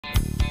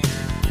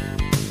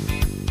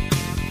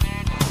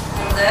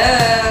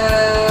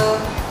Hello,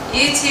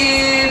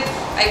 YouTube.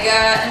 I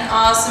got an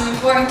awesome,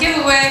 important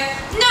giveaway.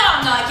 No,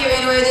 I'm not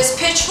giving away this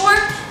pitchfork.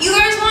 You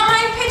guys want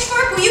my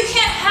pitchfork? Well, you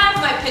can't have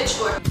my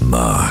pitchfork.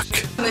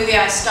 MUCK. The movie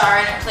I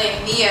star in and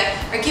play Mia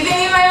are giving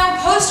me my own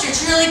poster.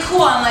 It's really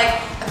cool. I'm like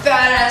a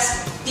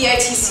badass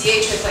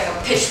bitch with like a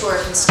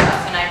pitchfork and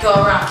stuff, and I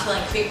go around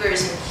killing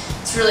creepers, and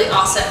it's really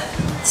awesome.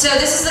 So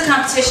this is the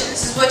competition.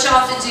 This is what you'll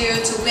have to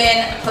do to win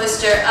a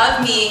poster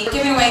of me. We're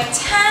giving away 10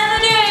 a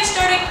day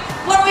starting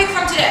 1 week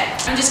from today.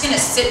 I'm just gonna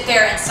sit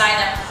there and sign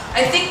them.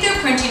 I think they're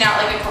printing out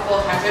like a couple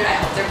of hundred. I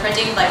hope they're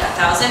printing like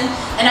 1,000.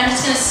 And I'm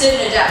just gonna sit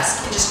at a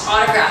desk and just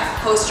autograph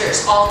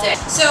posters all day.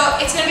 So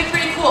it's gonna be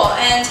pretty cool.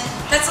 And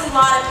that's a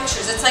lot of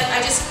pictures. It's like, I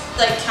just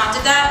like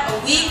counted that, a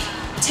week,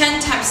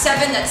 10 times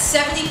 7, that's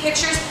 70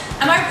 pictures.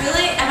 Am I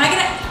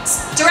gonna,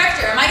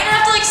 director, am I gonna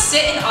have to like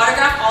sit and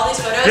autograph all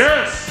these photos?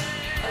 Yes!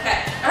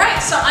 Okay,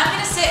 alright, so I'm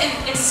gonna sit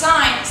and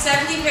sign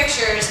 70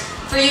 pictures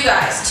for you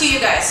guys, to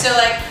you guys. So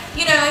like,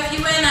 you know, if you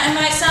win, I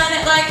might sign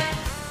it like,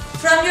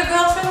 from your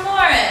girlfriend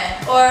Lauren,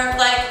 or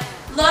like,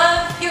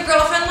 love your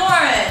girlfriend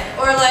Lauren,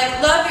 or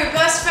like, love your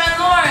best friend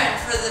Lauren,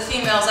 for the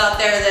females out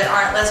there that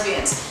aren't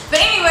lesbians.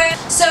 But anyway,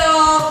 so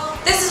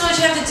this is what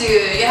you have to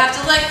do. You have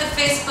to like the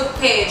Facebook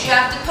page, you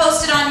have to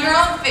post it on your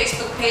own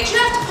Facebook page, you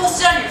have to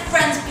post it on your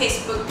friend's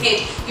Facebook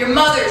page, your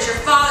mothers, your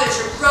fathers,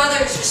 your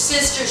brothers, your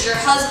sisters, your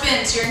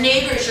husbands, your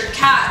neighbors, your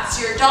cats,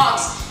 your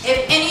dogs.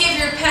 If any of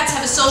your pets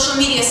have a social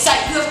media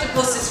site, you have to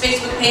post this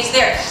Facebook page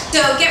there.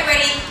 So get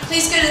ready,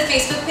 please go to the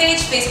Facebook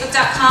page,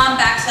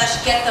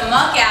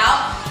 facebook.com/getthemuckout,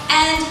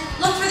 and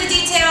look for the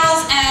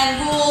details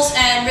and rules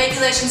and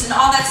regulations and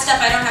all that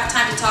stuff I don't have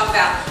time to talk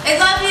about. I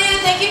love you,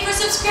 thank you for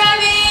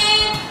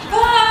subscribing,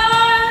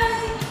 bye!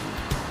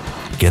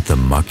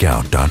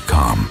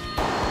 GetTheMuckOut.com.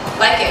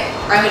 Like it,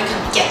 or I'm gonna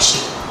come get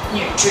you in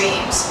your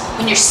dreams,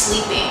 when you're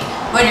sleeping,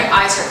 when your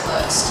eyes are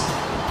closed.